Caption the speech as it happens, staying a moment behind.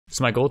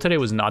So my goal today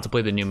was not to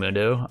play the new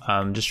Mundo.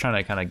 I'm just trying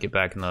to kind of get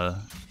back in the...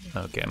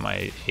 Okay,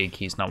 my A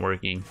key's not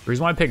working. The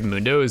reason why I picked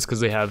Mundo is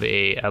because they have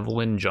a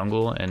Evelynn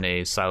jungle and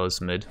a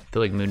Sylas mid. I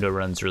feel like Mundo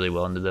runs really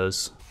well into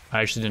those. I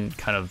actually didn't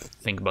kind of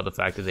think about the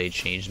fact that they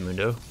changed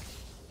Mundo.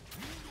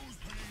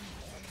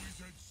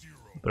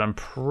 But I'm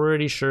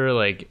pretty sure,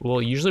 like,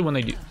 well, usually when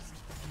they do...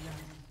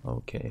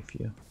 Okay,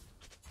 phew.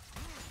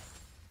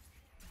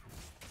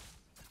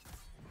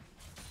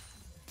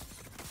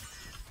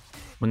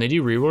 When they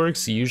do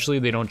reworks, usually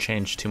they don't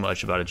change too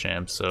much about a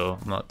champ, so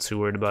I'm not too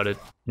worried about it.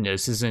 You know,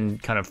 this is in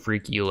kind of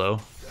freak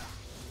elo.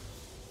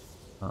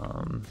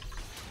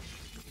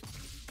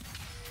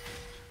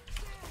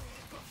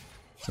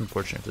 It's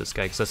unfortunate for this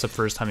guy, because that's the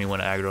first time he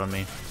went aggro on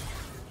me.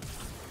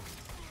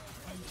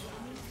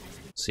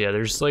 So yeah,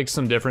 there's like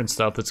some different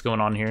stuff that's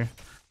going on here.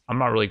 I'm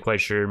not really quite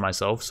sure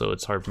myself, so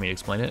it's hard for me to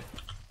explain it.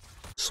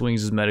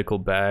 Swings his medical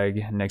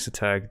bag, next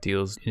attack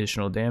deals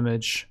additional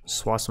damage,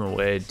 swats him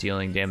away,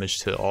 dealing damage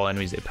to all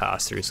enemies they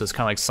pass through. So it's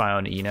kind of like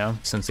Sion E now.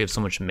 Since they have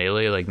so much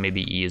melee, like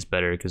maybe E is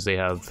better because they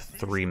have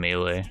 3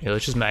 melee. Yeah,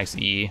 let's just max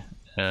E,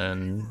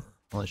 and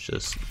let's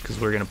just, because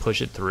we're going to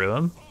push it through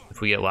him.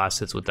 If we get last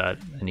hits with that,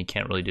 and he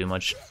can't really do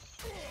much.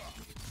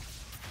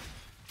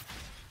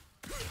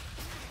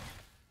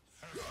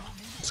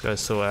 This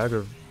guy's so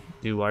aggro.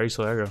 Dude, why are you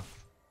so aggro?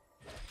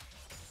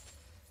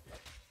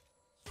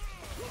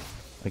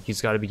 Like,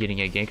 he's got to be getting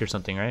a gank or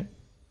something, right?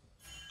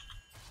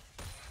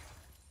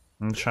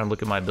 I'm just trying to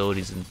look at my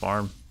abilities and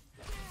farm.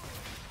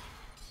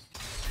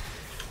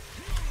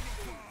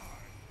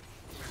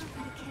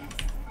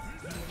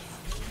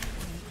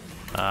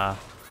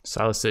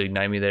 Sylas did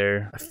ignite me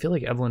there. I feel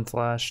like Evelynn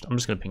flashed. I'm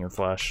just gonna ping her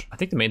flash. I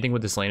think the main thing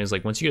with this lane is,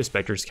 like, once you get a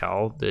Spectre's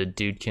Cowl, the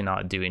dude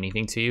cannot do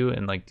anything to you,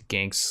 and like the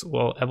ganks,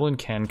 well, Evelynn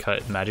can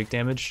cut magic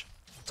damage.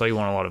 That's why you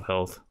want a lot of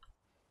health.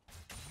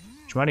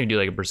 She might even do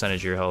like a percentage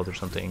of your health or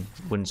something.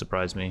 Wouldn't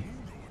surprise me,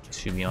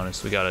 to be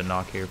honest. We got a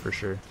knock here for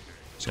sure.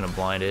 Just gonna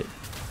blind it.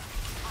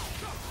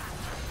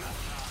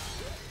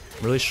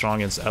 Really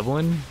strong against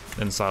Evelynn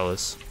and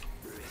Sylas.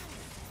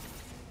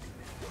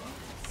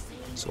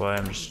 That's why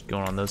I'm just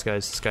going on those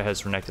guys. This guy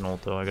has Renekton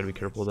ult though. I gotta be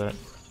careful with that.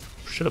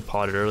 Should have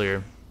potted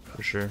earlier,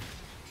 for sure.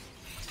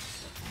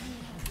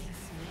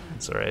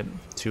 It's alright.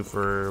 2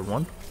 for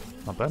 1.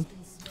 Not bad.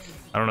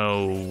 I don't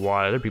know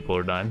why other people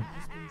are dying.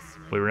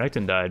 Wait,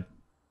 Renekton died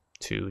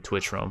to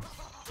Twitch roam,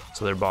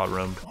 so they're bot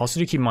roamed. Also,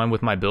 to keep in mind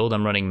with my build,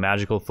 I'm running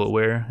magical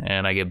footwear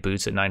and I get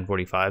boots at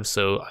 9:45.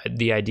 So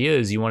the idea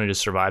is you want to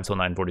just survive till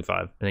 9:45,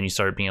 and then you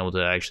start being able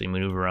to actually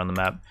maneuver around the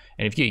map.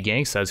 And if you get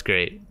ganks, that's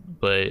great.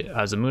 But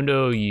as a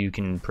Mundo, you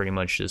can pretty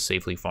much just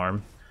safely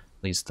farm.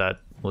 At least that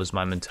was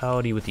my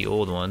mentality with the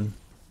old one.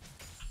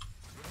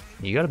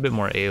 You got a bit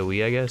more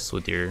AoE, I guess,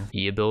 with your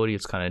E ability.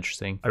 It's kind of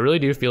interesting. I really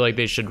do feel like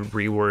they should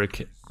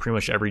rework pretty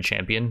much every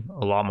champion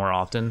a lot more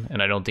often,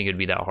 and I don't think it'd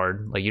be that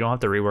hard. Like, you don't have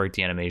to rework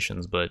the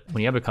animations, but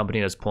when you have a company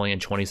that's pulling in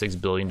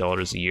 $26 billion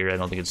a year, I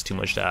don't think it's too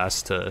much to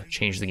ask to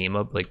change the game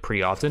up like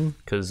pretty often,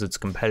 because it's a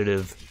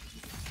competitive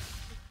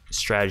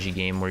strategy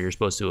game where you're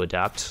supposed to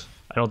adapt.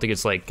 I don't think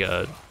it's like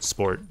a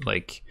sport.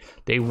 Like,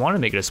 they want to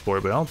make it a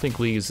sport, but I don't think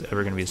League is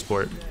ever going to be a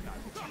sport.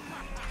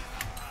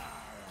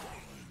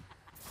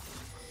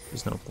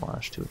 There's no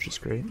flash too, which is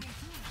great.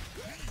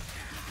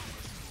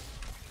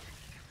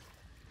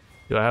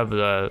 Do I have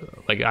the,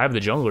 like, I have the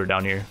jungler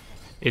down here.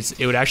 It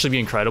would actually be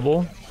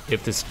incredible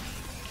if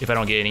I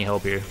don't get any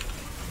help here.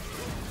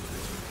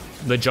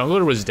 The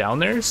jungler was down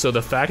there, so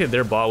the fact that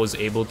their bot was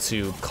able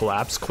to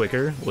collapse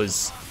quicker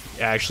was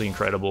actually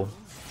incredible.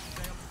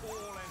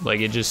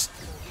 Like, it's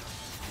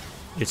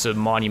a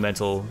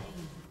monumental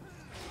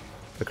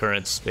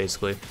occurrence,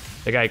 basically.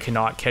 The guy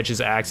cannot catch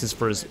his axes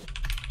for his...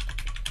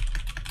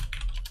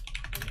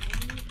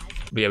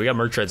 But yeah, we got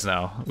merc treads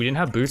now. We didn't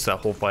have boots that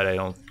whole fight, I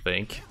don't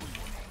think.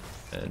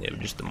 And yeah, we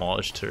just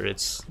demolished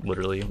turrets,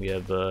 literally. We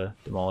have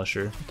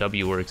Demolisher.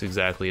 W works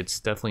exactly. It's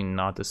definitely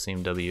not the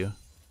same W.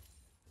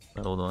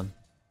 Hold on.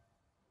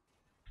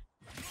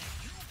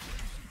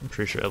 I'm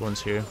pretty sure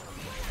Evelynn's here.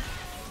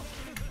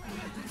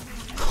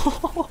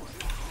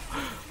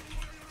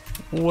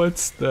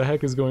 What the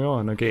heck is going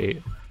on?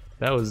 Okay,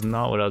 that was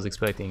not what I was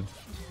expecting.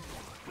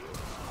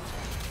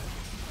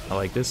 I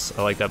like this.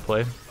 I like that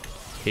play.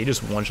 Okay, he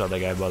just one-shot that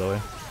guy, by the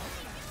way.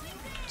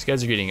 These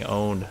guys are getting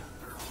owned.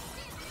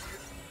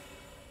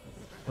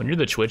 When you're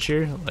the Twitch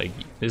here, like,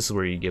 this is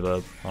where you give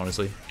up,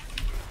 honestly.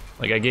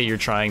 Like, I get you're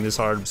trying this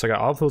hard, so I got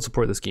offload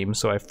support this game.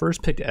 So I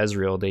first picked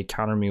Ezreal. They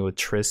countered me with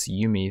Triss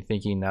Yuumi,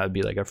 thinking that would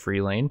be like a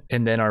free lane.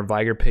 And then our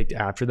Viger picked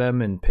after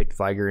them and picked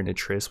Viger into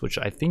Triss, which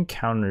I think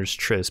counters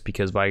Triss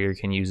because Viger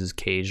can use his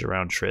cage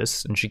around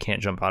Triss and she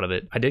can't jump out of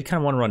it. I did kind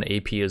of want to run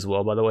AP as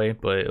well, by the way,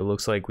 but it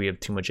looks like we have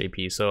too much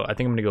AP. So I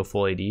think I'm going to go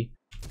full AD.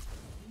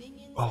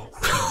 Oh.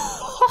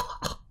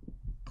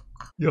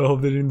 Yo, I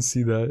hope they didn't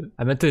see that.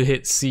 I meant to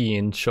hit C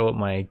and show up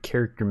my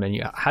character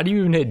menu. How do you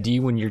even hit D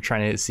when you're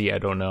trying to hit C? I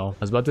don't know. I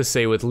was about to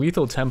say, with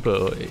lethal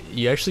tempo,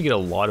 you actually get a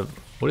lot of...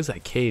 What is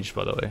that cage,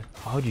 by the way?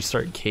 How would you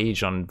start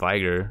cage on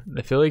Viger?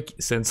 I feel like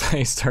since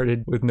I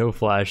started with no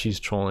flash, he's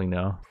trolling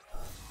now.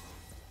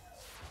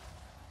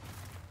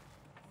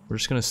 We're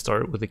just gonna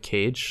start with a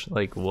cage?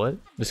 Like, what?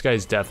 This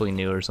guy's definitely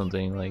new or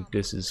something. Like,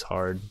 this is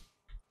hard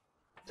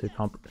to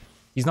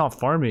He's not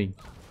farming.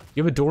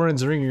 You have a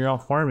Doran's ring and you're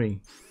not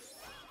farming.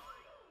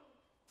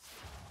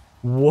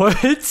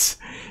 What?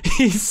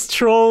 He's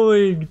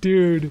trolling,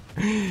 dude.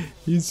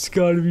 He's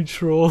gotta be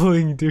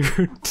trolling,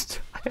 dude.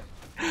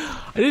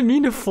 I didn't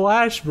mean to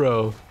flash,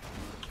 bro.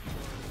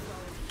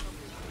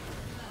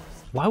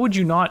 Why would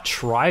you not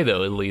try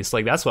though, at least?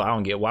 Like, that's what I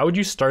don't get. Why would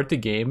you start the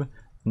game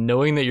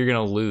knowing that you're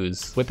gonna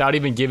lose without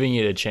even giving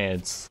it a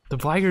chance? The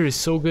Viger is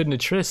so good in a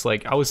Triss.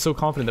 Like, I was so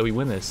confident that we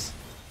win this.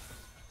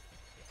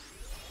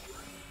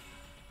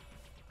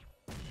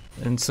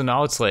 And so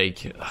now it's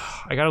like,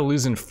 I gotta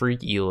lose in freak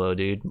elo,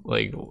 dude.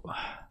 Like,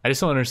 I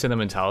just don't understand the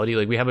mentality.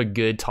 Like, we have a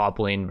good top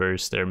lane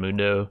versus their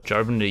Mundo.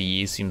 Jarvan to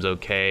Yi seems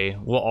okay.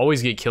 We'll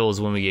always get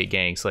kills when we get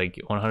ganks, like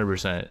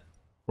 100%.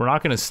 We're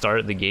not gonna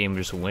start the game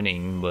just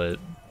winning, but...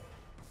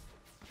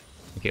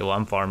 Okay, well,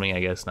 I'm farming, I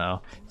guess,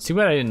 now. It's too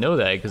bad I didn't know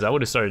that, because I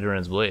would have started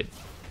Duran's Blade.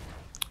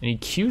 And he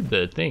queued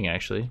the thing,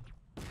 actually.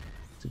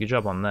 So good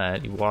job on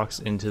that. He walks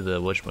into the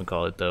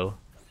whatchamacallit, though.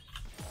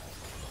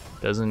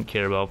 Doesn't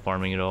care about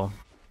farming at all.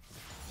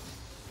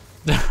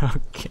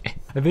 Okay.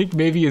 I think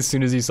maybe as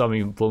soon as he saw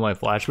me blow my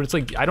flash, but it's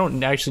like, I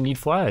don't actually need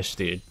flash,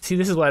 dude. See,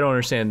 this is what I don't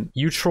understand.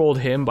 You trolled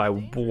him by,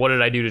 what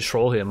did I do to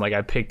troll him? Like,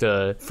 I picked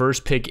a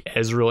first pick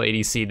Ezreal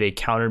ADC, they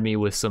countered me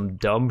with some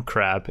dumb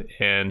crap,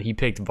 and he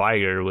picked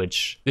Viger,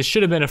 which, this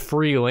should have been a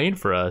free lane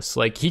for us.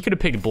 Like, he could have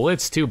picked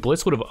Blitz too.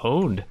 Blitz would have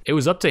owned. It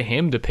was up to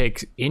him to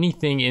pick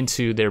anything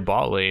into their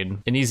bot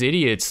lane. And these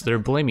idiots, they're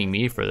blaming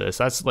me for this.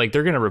 That's like,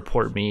 they're gonna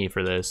report me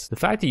for this. The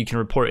fact that you can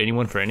report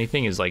anyone for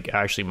anything is like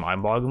actually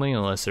mind-boggling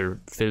unless they're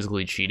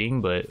physically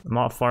cheating. But I'm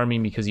not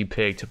farming because you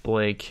picked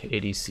Blake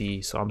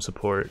ADC, so I'm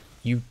support.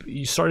 You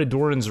started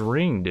Doran's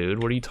ring,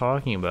 dude. What are you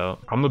talking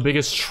about? I'm the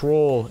biggest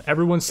troll.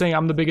 Everyone's saying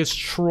I'm the biggest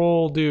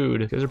troll,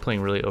 dude. You guys are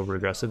playing really over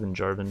aggressive, and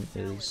Jarvan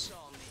is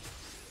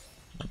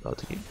about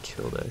to get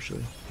killed,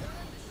 actually.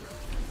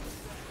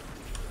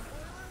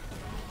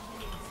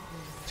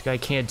 This guy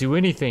can't do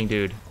anything,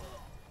 dude.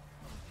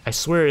 I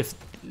swear, if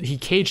he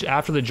caged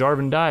after the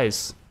Jarvan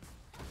dies,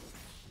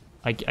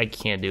 I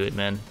can't do it,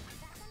 man.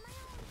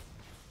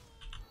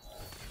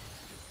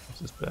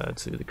 This is bad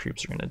too. The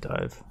creeps are gonna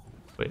dive.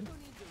 Wait.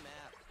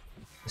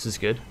 This is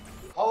good.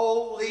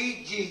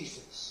 Holy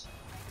Jesus.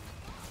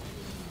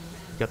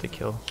 Got the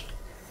kill.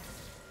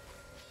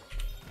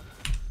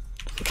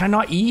 Can I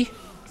not E?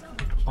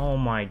 Oh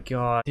my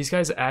god. These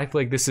guys act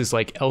like this is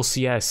like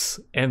LCS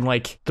and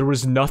like there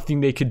was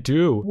nothing they could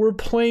do. We're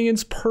playing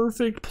against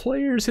perfect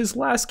players. His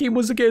last game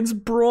was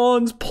against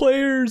bronze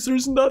players.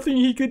 There's nothing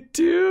he could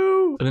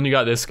do. And then you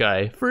got this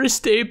guy.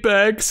 First day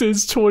back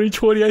since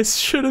 2020. I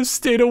should have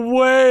stayed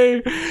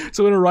away.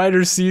 So when a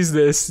rider sees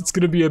this, it's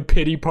gonna be a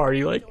pity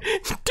party like,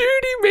 dude,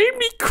 he made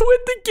me quit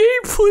the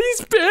game.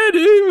 Please ban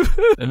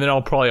him. And then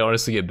I'll probably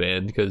honestly get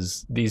banned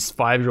because these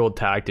 5-year-old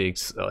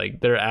tactics,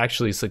 like, they're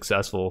actually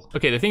successful.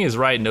 Okay, the thing is,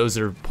 Riot knows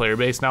their player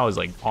base now is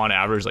like on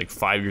average like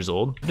 5 years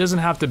old. It doesn't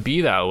have to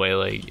be that way.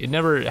 Like, it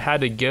never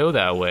had to go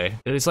that way.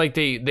 It's like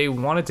they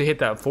wanted to hit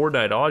that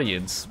Fortnite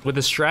audience with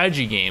a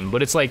strategy game,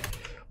 but it's like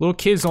little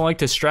kids don't like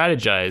to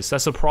strategize.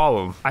 That's a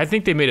problem. I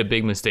think they made a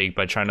big mistake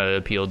by trying to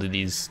appeal to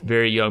these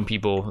very young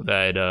people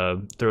that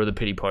throw the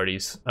pity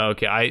parties.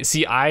 Okay,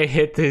 I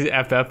hit the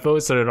FF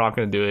vote, so they're not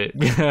gonna do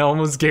it. I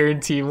almost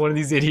guarantee one of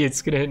these idiots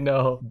is gonna hit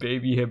no.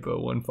 Baby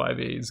Hippo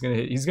 158 is gonna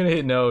hit. He's gonna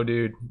hit no,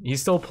 dude.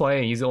 He's still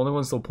playing. He's the only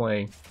one still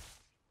playing.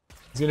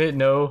 He's gonna hit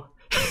no.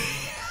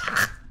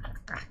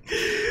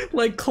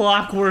 Like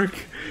clockwork.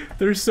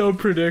 They're so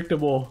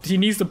predictable. He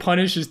needs to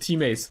punish his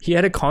teammates. He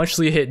had to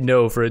consciously hit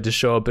no for it to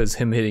show up as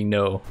him hitting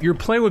no. You're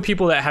playing with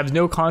people that have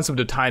no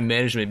concept of time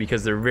management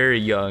because they're very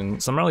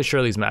young. So I'm not really sure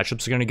how these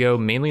matchups are gonna go.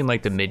 Mainly in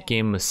like the mid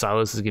game,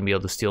 Silas is gonna be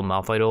able to steal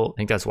Malphite ult. I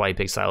think that's why he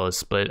picked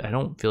Silas, but I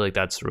don't feel like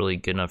that's really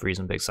good enough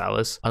reason to pick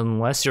Silas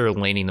unless you're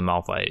laning the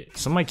Malphite.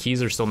 Some of my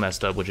keys are still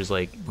messed up, which is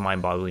like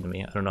mind-boggling to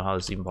me. I don't know how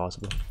this is even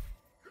possible.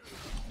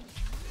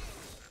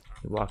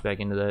 Walk back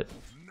into that.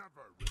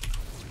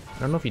 I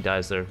don't know if he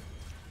dies there.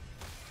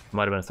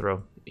 Might have been a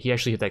throw. He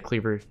actually hit that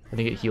cleaver. I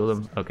think it healed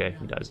him. Okay,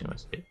 he dies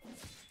anyways.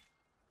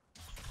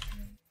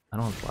 I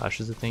don't have flash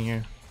is the thing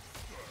here.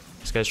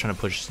 This guy's trying to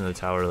push us into the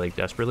tower like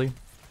desperately.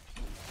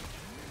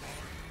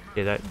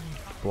 Yeah, that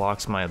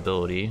blocks my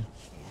ability.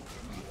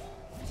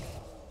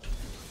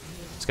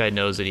 This guy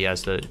knows that he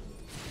has to...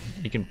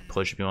 You can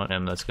push if you want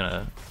him. That's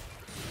gonna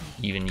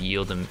even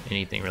yield him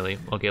anything really.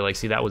 Okay, like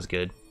see, that was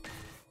good.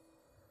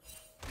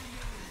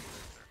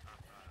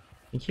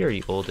 I think he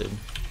already ulted.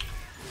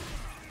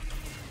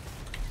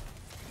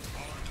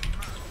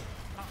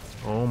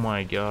 Oh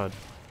my god.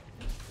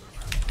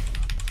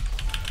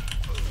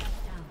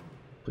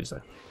 Please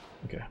die.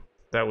 Okay.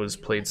 That was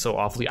played so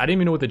awfully. I didn't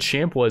even know what the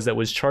champ was that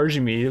was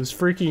charging me. It was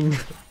freaking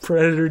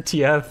Predator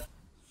TF.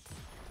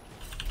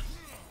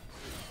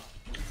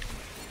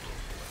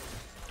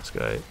 This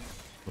guy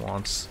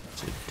wants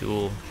to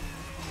duel.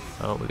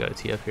 Oh, we got a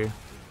TF here.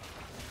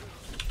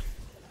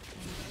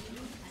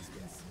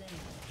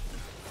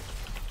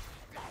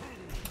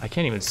 I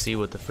can't even see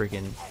what the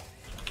freaking...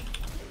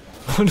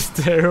 What is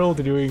the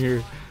Herald doing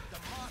here?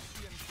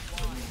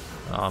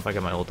 Oh, if I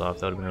got my ult off,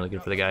 that would have been really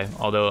good for the guy.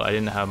 Although I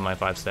didn't have my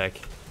 5 stack.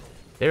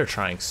 They're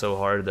trying so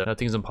hard though.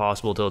 Nothing's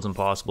impossible till it's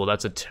impossible.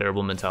 That's a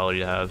terrible mentality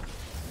to have.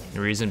 The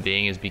reason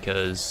being is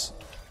because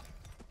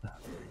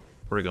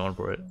we're going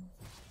for it.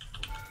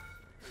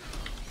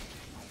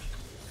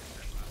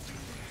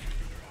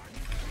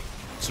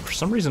 So for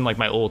some reason, like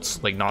my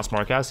ult's like not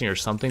smart casting or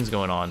something's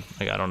going on.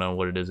 Like I don't know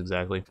what it is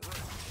exactly.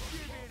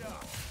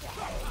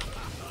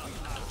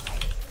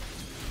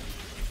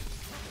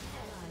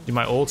 Dude,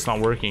 my ult's not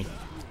working.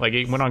 Like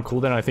it went on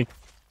cooldown, I think.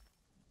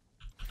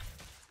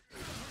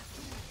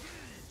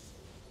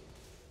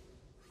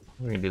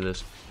 We're gonna do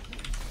this.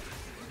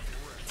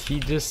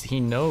 He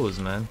knows,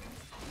 man.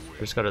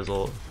 Just got his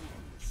ult.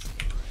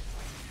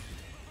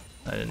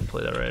 I didn't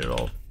play that right at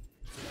all.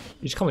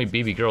 You just call me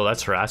baby girl,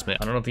 that's harassment.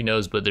 I don't know if he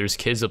knows, but there's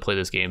kids that play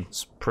this game.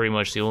 It's pretty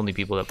much the only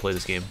people that play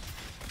this game.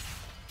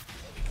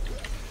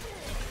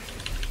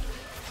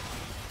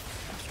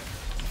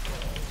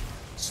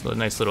 So a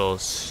nice little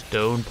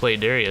stone play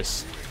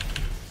Darius.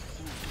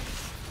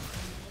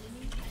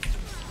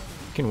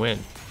 You can win.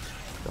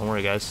 Don't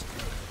worry, guys.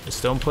 The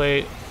stone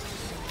plate,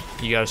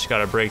 you guys just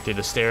gotta break through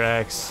the stair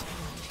axe.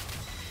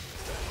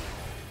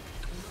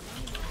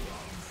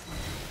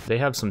 They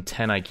have some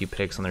 10 IQ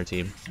picks on their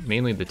team,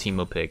 mainly the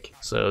Teemo pick.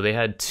 So they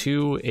had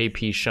 2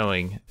 AP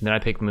showing, and then I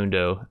picked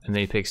Mundo, and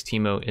they picked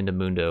Teemo into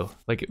Mundo.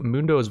 Like,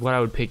 Mundo is what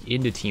I would pick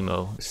into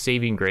Teemo.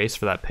 Saving grace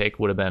for that pick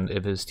would have been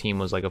if his team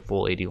was like a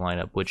full AD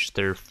lineup, which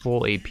they're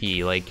full AP,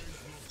 like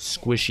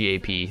squishy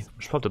AP.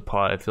 Just pop the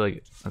pot, I feel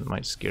like that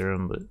might scare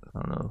him, but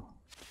I don't know.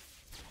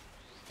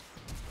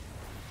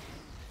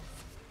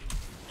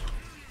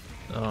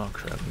 Oh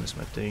crap, I missed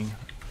my thing.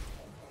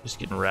 Just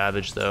getting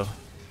ravaged though.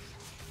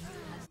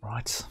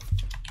 What?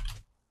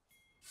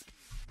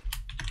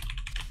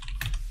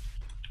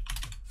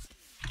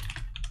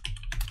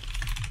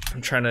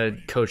 I'm trying to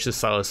coach the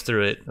Silas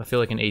through it. I feel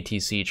like an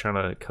ATC trying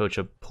to coach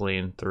a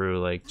plane through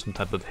like some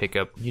type of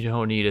hiccup. You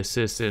don't need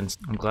assistance.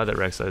 I'm glad that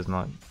Rek'Sai is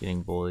not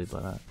getting bullied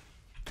by that.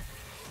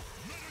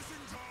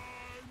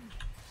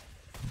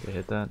 Okay,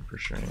 hit that for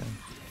sure, yeah.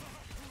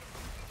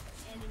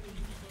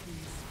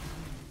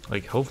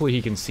 Like, hopefully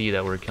he can see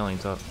that we're killing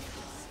top.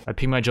 I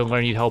ping my jungler,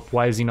 I need help.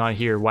 Why is he not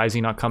here? Why is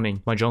he not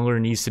coming? My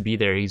jungler needs to be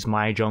there. He's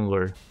my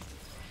jungler.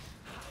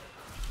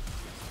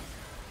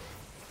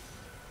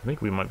 I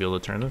think we might be able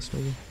to turn this,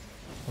 maybe.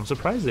 I'm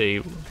surprised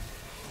they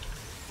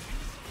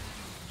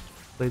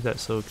played that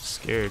so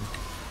scared.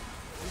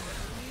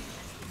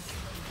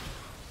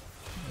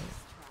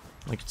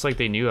 Like, it's like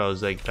they knew I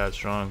was like that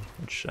strong,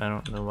 which I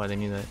don't know why they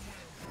knew that.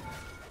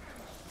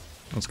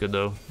 That's good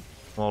though.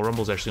 Well,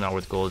 Rumble's actually not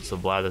worth gold, it's the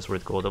Vlad that's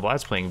worth gold. The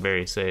Vlad's playing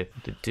very safe.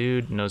 The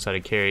dude knows how to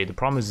carry. The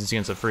problem is he's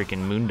against a freaking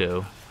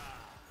Mundo.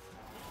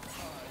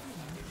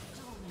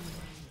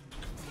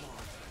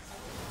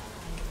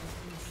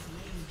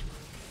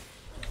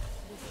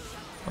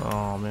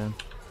 Oh, man.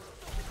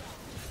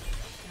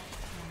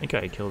 I think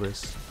I kill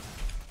this.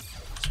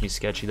 It's gonna be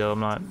sketchy, though. I'm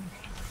not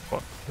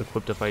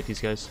equipped to fight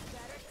these guys.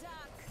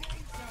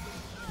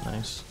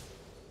 Nice.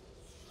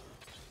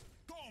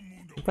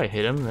 If I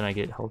hit him, then I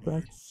get health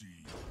back.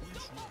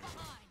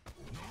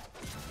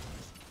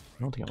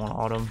 I don't think I want to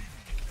auto him.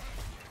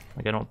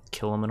 Like, I don't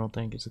kill him, I don't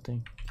think, is the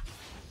thing.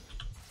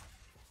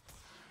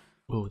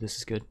 Ooh, this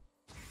is good.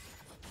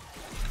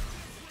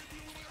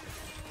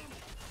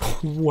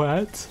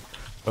 What?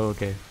 Oh,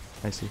 okay,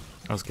 I see.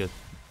 That was good.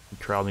 He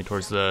corralled me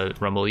towards the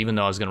Rumble, even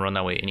though I was going to run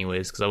that way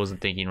anyways, because I wasn't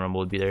thinking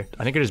Rumble would be there.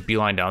 I think I just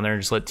beeline down there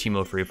and just let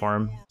Teemo free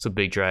farm. It's a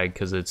big drag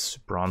because it's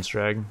bronze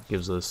drag.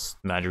 Gives us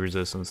magic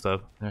resist and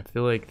stuff. And I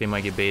feel like they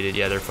might get baited.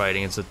 Yeah, they're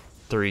fighting. It's a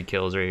 3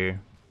 kills right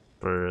here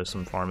for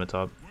some farm at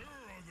top.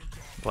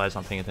 Vlad's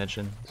not paying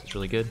attention. This is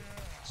really good.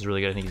 This is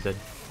really good. I think he's dead.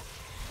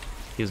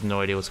 He has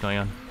no idea what's going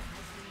on.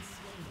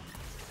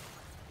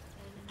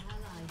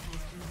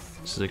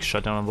 This is like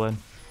shutdown on Vlad.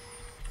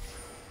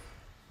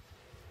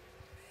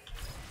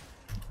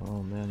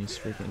 Oh man, he's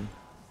freaking...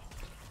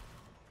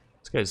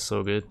 This guy's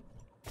so good.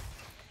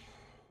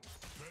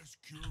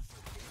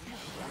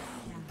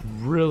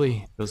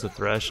 Really? Goes to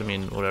Thresh? I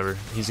mean, whatever.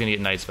 He's gonna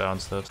get Night's Vow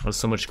and stuff. That's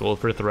so much gold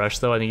for Thresh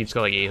though. I think he's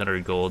got like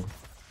 800 gold.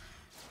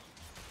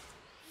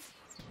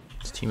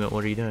 Teammate,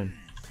 what are you doing?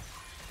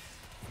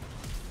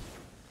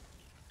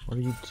 What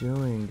are you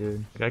doing,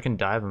 dude? Like, I can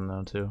dive him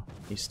now too.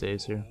 He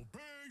stays here.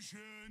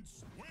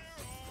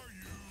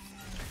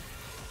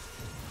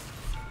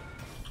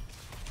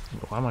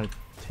 Why am I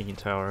taking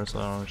tower? That's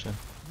what I don't understand.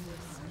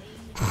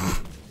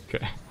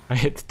 Okay, I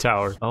hit the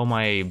tower. Oh,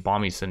 my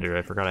Bomby Cinder.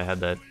 I forgot I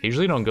had that. I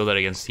usually don't go that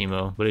against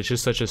Teemo, but it's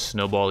just such a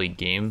snowball-y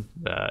game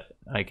that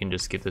I can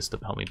just get this to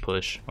help me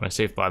push. When I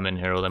say 5-man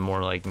Herald, I'm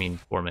more like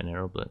 4-man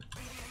Herald, but...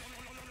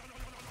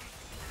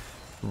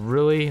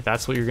 Really?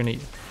 That's what you're gonna...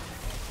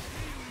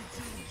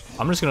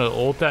 I'm just gonna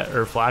ult that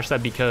or flash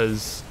that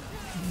because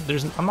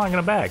I'm not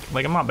gonna back.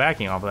 Like, I'm not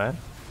backing off of that.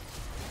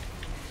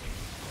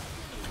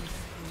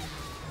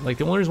 Like,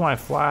 the only reason why I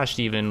flashed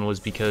even was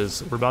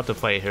because we're about to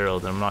fight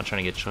Herald and I'm not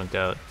trying to get chunked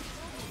out.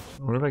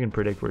 I wonder if I can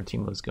predict where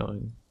Timo's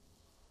going.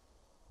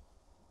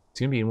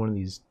 It's gonna be in one of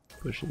these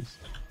bushes.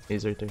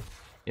 He's right there.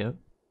 Yep.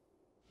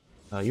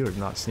 You are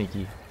not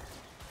sneaky.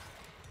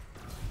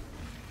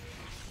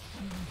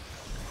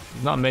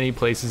 Not many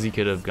places he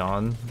could have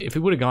gone. If he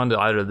would have gone to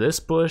either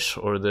this bush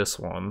or this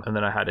one, and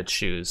then I had to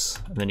choose,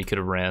 and then he could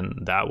have ran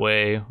that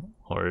way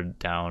or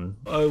down.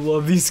 I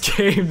love these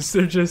games.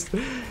 They're just,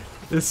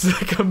 it's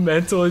like a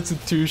mental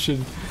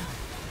institution.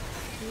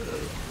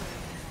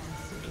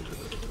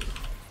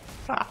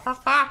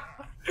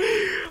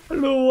 I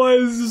don't know why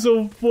this is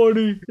so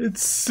funny.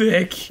 It's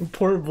sick.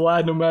 Poor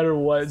Vlad, no matter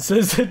what,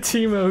 says that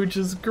Timo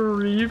just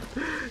griefed.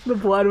 The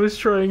Vlad was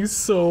trying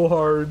so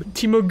hard.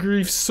 Timo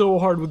griefed so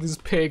hard with his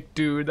pick,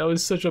 dude. That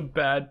was such a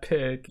bad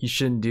pick. You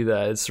shouldn't do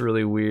that. It's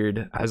really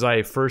weird. As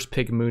I first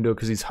pick Mundo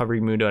because he's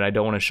hovering Mundo and I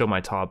don't want to show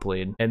my top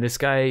lane. And this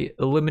guy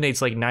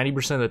eliminates like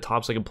 90% of the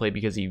tops I can play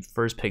because he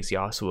first picks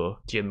Yasuo.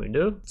 Do you have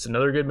Mundo? It's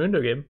another good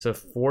Mundo game. It's a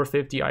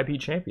 450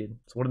 IP champion.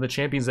 It's one of the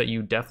champions that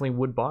you definitely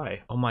would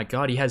buy. Oh my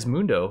god, he has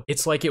Mundo.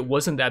 It's like it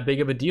wasn't that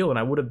big of a deal and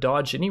I would have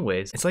dodged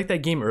anyways. It's like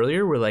that game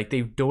earlier where like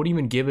they don't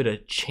even give it a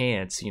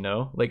chance, you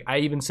know? Like I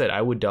even said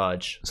I would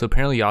dodge. So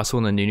apparently Yasuo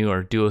and the Nunu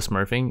are duo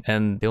smurfing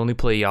and they only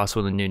play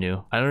Yasuo and the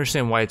Nunu. I don't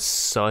understand why it's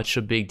such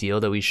a big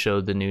deal that we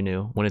showed the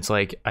Nunu when it's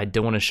like I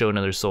don't want to show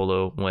another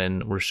solo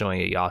when we're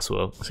showing a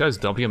Yasuo. This guy's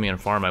dumping on me on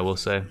farm, I will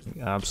say.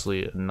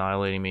 Absolutely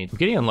annihilating me. I'm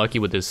getting unlucky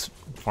with this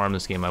farm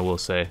this game, I will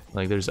say.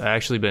 Like there's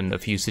actually been a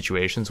few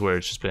situations where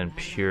it's just been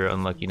pure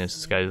unluckiness.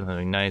 This guy's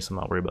doing nice. I'm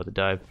not worried about the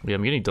dive. Yeah,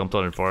 I'm getting dumped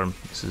on in farm.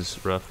 This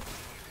is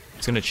rough.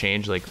 It's gonna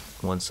change like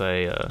once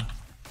I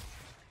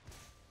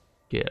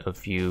get a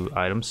few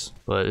items,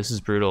 but this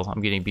is brutal.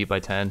 I'm getting beat by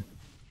 10.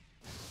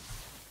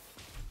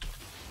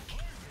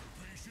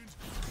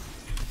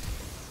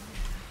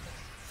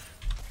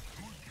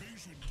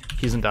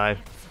 He doesn't die.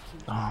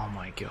 Oh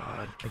my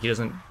god. Like he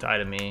doesn't die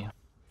to me.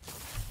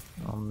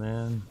 Oh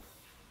man.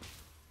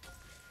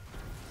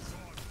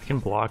 I can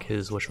block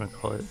his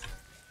whatchamacallit.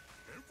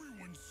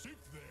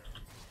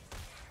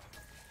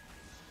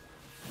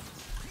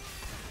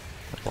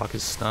 Block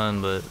his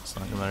stun, but it's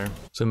not gonna matter.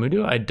 So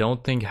Mundo, I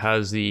don't think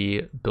has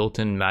the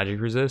built-in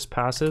magic resist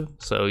passive,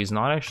 so he's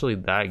not actually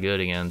that good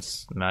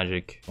against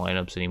magic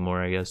lineups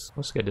anymore, I guess.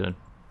 What's this guy doing?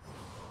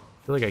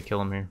 I feel like I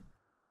kill him here.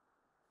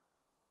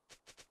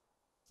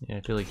 Yeah,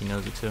 I feel like he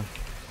knows it too.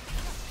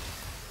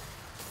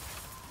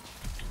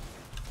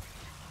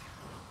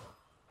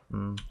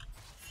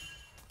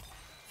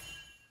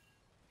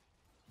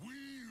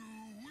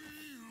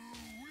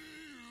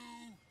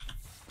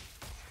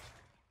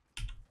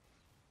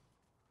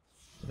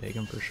 Bag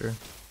him for sure.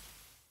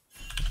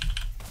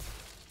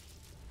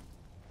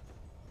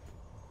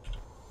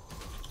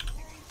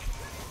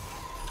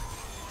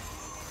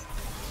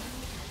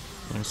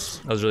 Nice.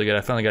 That was really good.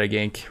 I finally got a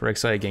gank.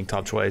 Rek'Sai ganked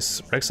top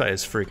twice. Rek'Sai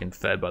is freaking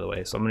fed, by the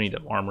way, so I'm gonna need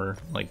to armor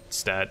like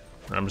stat,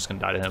 or I'm just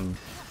gonna die to him.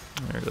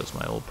 There goes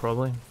my ult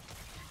probably.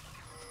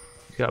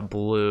 He's got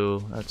blue.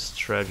 That's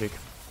tragic.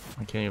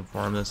 I can't even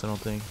farm this, I don't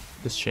think.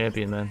 This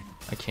champion, man.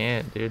 I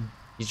can't, dude.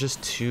 He's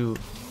just too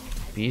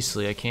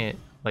beastly. I can't.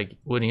 Like,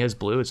 when he has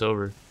blue, it's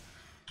over.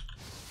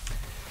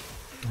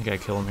 I gotta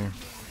kill him here.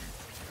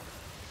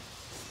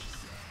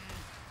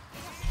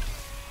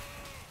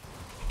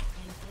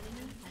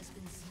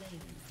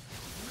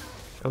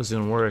 That was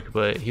doing work,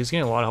 but he's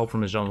getting a lot of help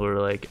from his jungler.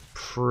 Like,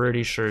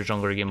 pretty sure his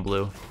jungler getting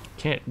blue.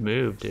 Can't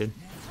move, dude.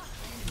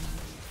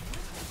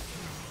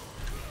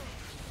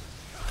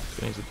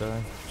 He needs to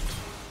die.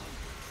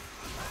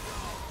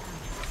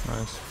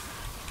 Nice.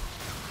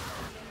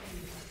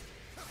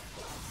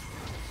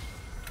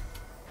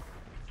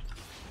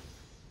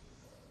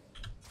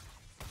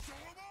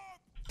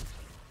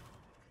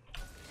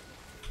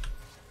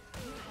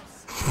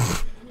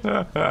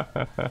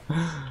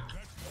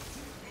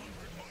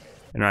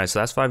 Alright, so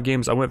that's 5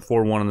 games. I went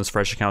 4-1 on this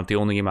fresh account. The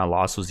only game I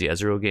lost was the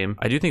Ezreal game.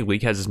 I do think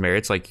League has its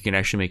merits. Like, you can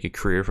actually make a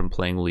career from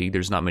playing League.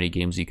 There's not many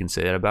games you can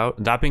say that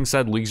about. That being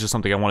said, League's just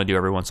something I want to do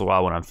every once in a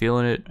while when I'm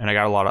feeling it. And I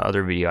got a lot of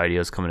other video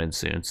ideas coming in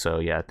soon. So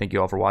yeah, thank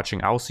you all for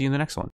watching. I will see you in the next one.